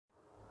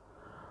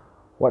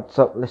What's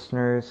up,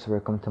 listeners?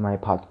 Welcome to my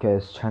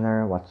podcast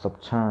channel. What's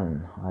up,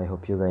 Chan? I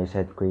hope you guys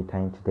had great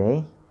time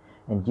today,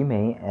 and you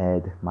may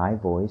add my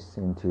voice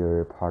into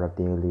your part of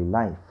daily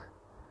life.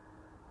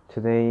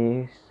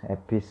 Today's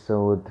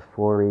episode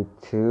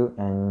 42,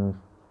 and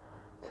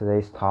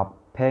today's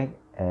topic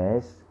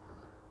is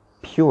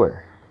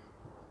pure.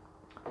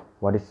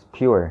 What is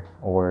pure,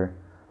 or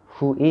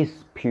who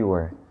is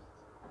pure?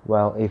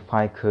 Well, if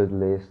I could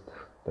list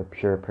the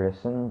pure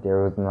person,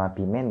 there would not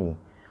be many.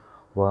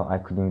 Well, I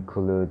could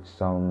include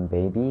some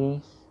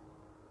babies,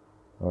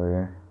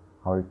 or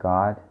our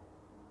God,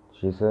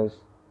 Jesus,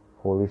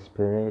 Holy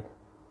Spirit,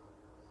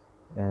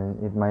 and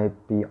it might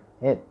be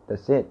it.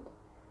 That's it.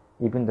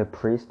 Even the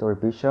priest or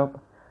bishop,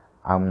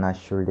 I'm not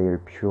sure they're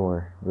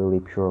pure,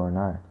 really pure or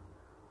not.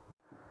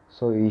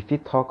 So if you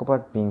talk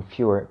about being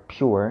pure,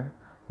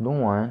 no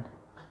one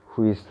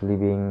who is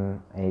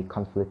living a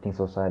conflicting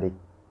society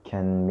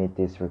can meet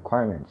these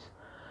requirements.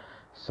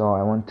 So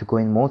I want to go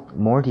in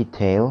more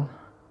detail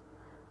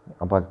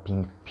about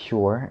being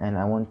pure, and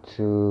I want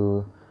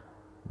to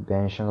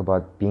mention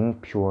about being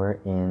pure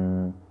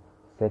in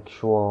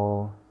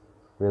sexual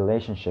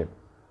relationship.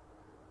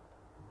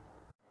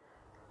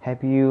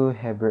 Have you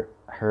ever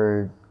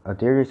heard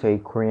there is a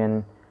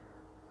Korean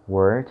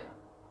word,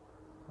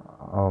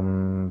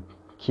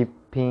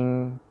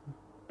 keeping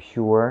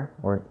pure,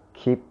 or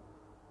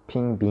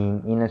keeping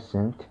being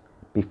innocent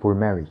before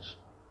marriage.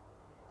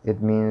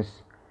 It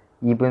means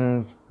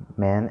even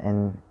man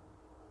and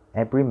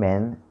every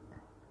man,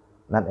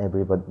 not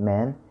every, but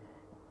man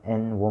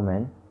and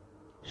woman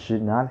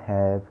should not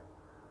have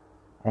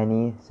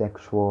any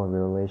sexual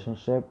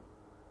relationship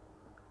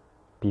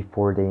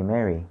before they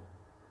marry,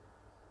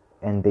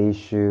 and they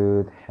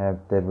should have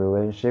the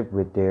relationship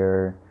with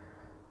their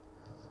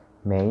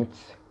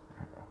mates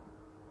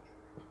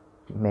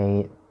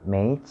made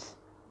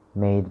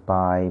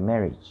by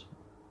marriage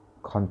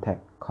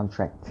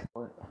contract.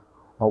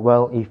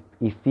 Well,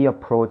 if we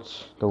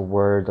approach the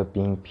word of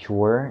being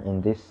pure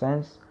in this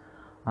sense,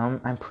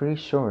 I'm pretty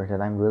sure that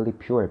I'm really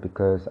pure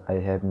because I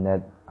didn't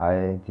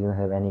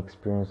have any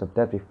experience of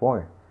that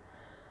before,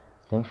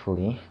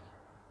 thankfully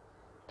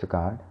to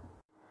God.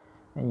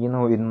 And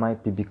it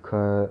might be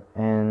because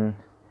I'm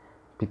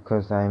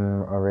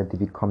already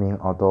becoming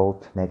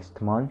adult next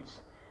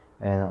month,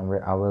 and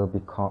I will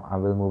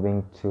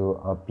moving to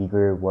a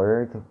bigger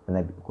world when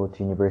I go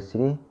to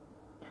university.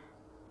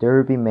 There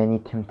will be many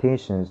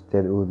temptations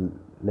that would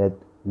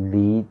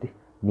lead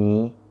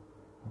me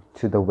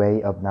to the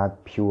way of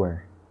not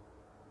pure.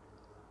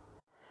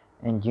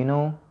 And do you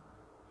know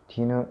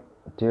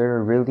there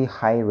are really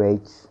high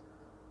rates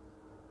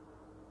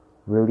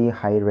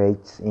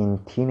in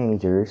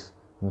teenagers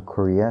in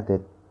Korea,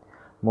 that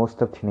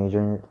most of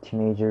even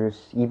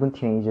teenagers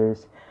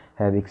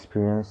have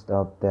experienced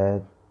of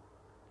that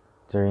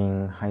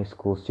during high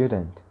school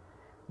student,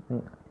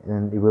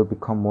 and it will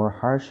become more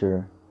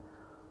harsher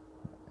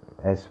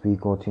as we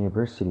go to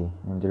university,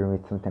 and there will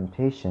be some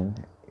temptation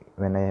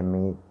when I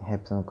may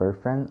have some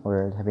girlfriend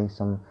or having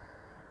some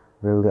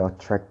really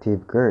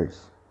attractive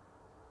girls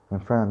in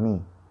front of me.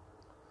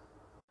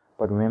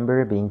 But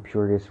remember, being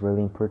pure is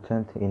really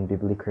important in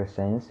biblical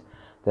sense,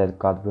 that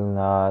God will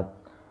not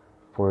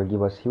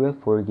forgive us. He will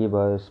forgive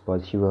us,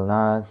 but He will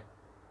not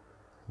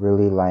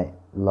really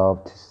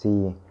love to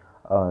see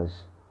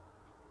us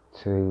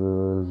to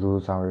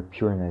lose our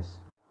pureness.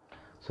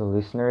 So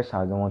listeners,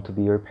 I don't want to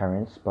be your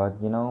parents, but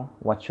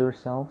watch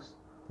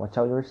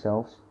out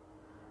yourselves.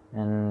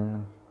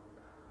 And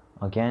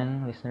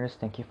again, listeners,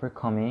 thank you for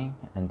coming,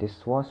 and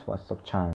this was What's Up Chan.